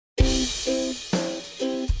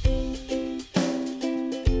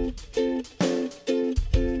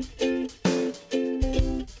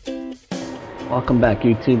Welcome back,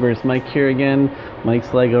 YouTubers. Mike here again.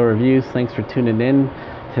 Mike's Lego Reviews. Thanks for tuning in.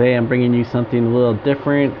 Today I'm bringing you something a little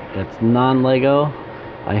different that's non-Lego.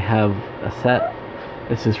 I have a set.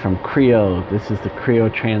 This is from KRE-O. This is the KRE-O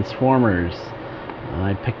Transformers.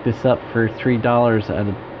 I picked this up for $3 at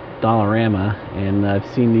a Dollarama, and I've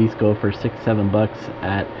seen these go for $6-7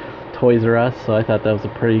 at Toys R Us, so I thought that was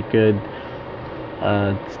a pretty good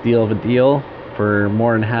steal of a deal for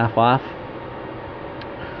more than half off.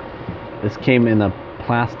 This came in a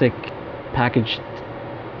plastic packaged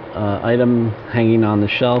item hanging on the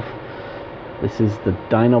shelf. This is the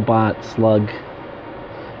Dinobot Slug.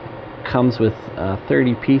 Comes with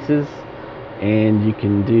 30 pieces, and you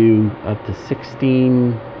can do up to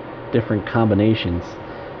 16 different combinations.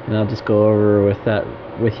 And I'll just go over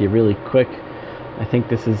with you really quick. I think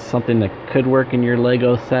this is something that could work in your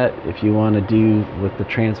Lego set if you want to do with the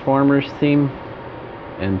Transformers theme.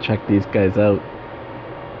 And check these guys out.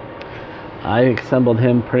 I assembled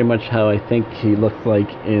him pretty much how I think he looks like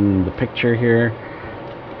in the picture here.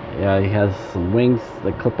 Yeah, he has some wings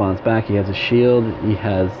that clip on his back. He has a shield. He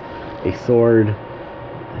has a sword.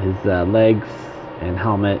 His legs and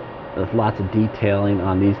helmet. There's lots of detailing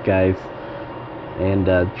on these guys. And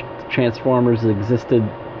Transformers existed,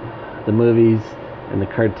 the movies and the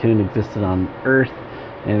cartoon existed on Earth.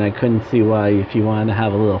 And I couldn't see why, if you wanted to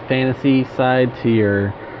have a little fantasy side to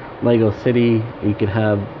your Lego city, you could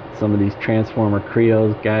have some of these Transformer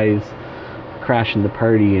KRE-O guys crashing the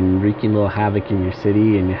party and wreaking a little havoc in your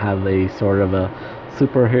city, and you have a sort of a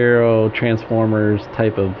superhero Transformers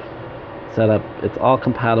type of setup. It's all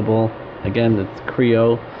compatible. Again, it's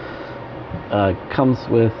KRE-O. Comes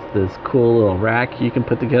with this cool little rack you can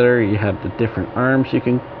put together. You have the different arms you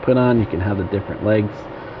can put on. You can have the different legs,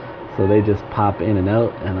 so they just pop in and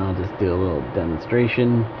out. And I'll just do a little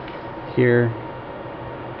demonstration here.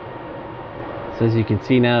 So as you can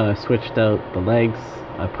see now, I've switched out the legs.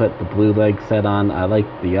 I put the blue leg set on. I like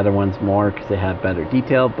the other ones more because they have better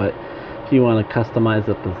detail, but if you want to customize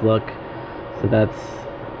up his look, so that's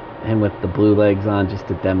him with the blue legs on just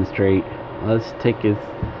to demonstrate. Let's take his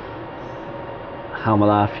helmet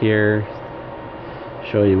off here,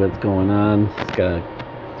 show you what's going on. It's got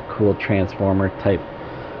a cool Transformer type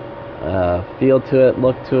feel to it,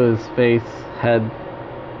 look to his face, head.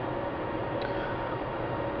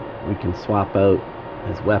 We can swap out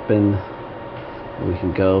his weapon. We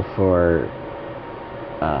can go for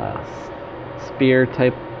spear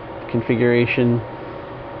type configuration.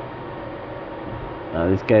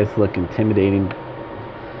 These guys look intimidating,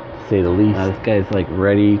 to say the least. This guy's like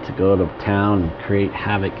ready to go to town and create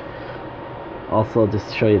havoc. Also, just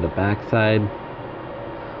to show you the back side.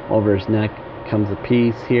 Over his neck comes a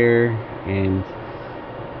piece here, and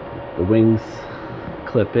the wings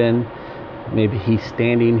clip in. Maybe he's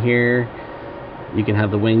standing here. You can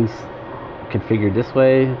have the wings configured this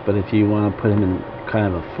way, but if you want to put him in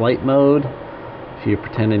kind of a flight mode, if you're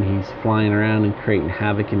pretending he's flying around and creating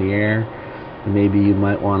havoc in the air, then maybe you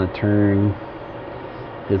might want to turn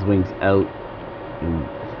his wings out, and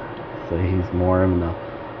so he's more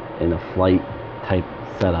in a flight type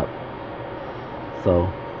setup.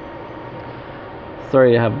 So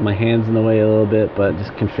sorry I have my hands in the way a little bit, but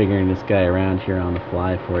just configuring this guy around here on the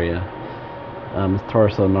fly for you. His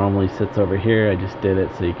torso normally sits over here. I just did it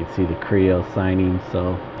so you can see the KRE-O signing.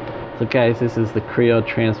 So guys, this is the KRE-O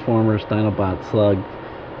Transformers Dinobot Slug.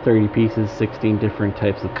 30 pieces, 16 different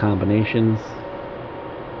types of combinations.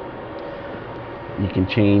 You can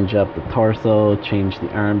change up the torso, change the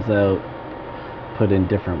arms out, put in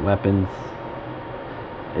different weapons.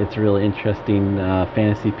 It's a really interesting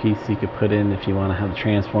fantasy piece you could put in if you want to have the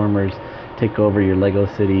Transformers take over your Lego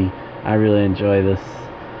city. I really enjoy this.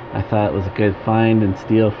 I thought it was a good find and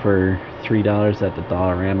steal for $3 at the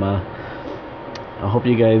Dollarama. I hope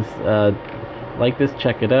you guys like this.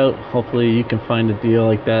 Check it out. Hopefully you can find a deal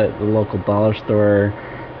like that at the local dollar store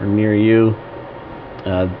or near you.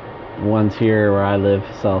 The ones here where I live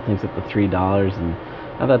sell things at the $3, and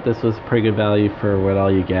I thought this was pretty good value for what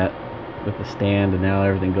all you get with the stand, and now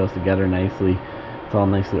everything goes together nicely. It's all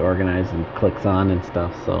nicely organized and clicks on and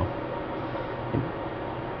stuff. So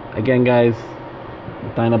again, guys,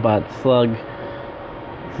 Dinobot Slug.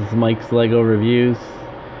 This is Mike's Lego Reviews.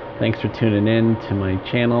 Thanks for tuning in to my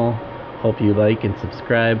channel. Hope you like and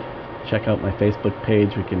subscribe. Check out my Facebook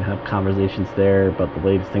page. We can have conversations there about the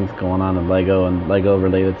latest things going on in Lego and Lego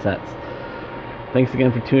related sets. Thanks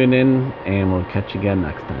again for tuning in, and we'll catch you again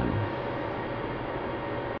next time.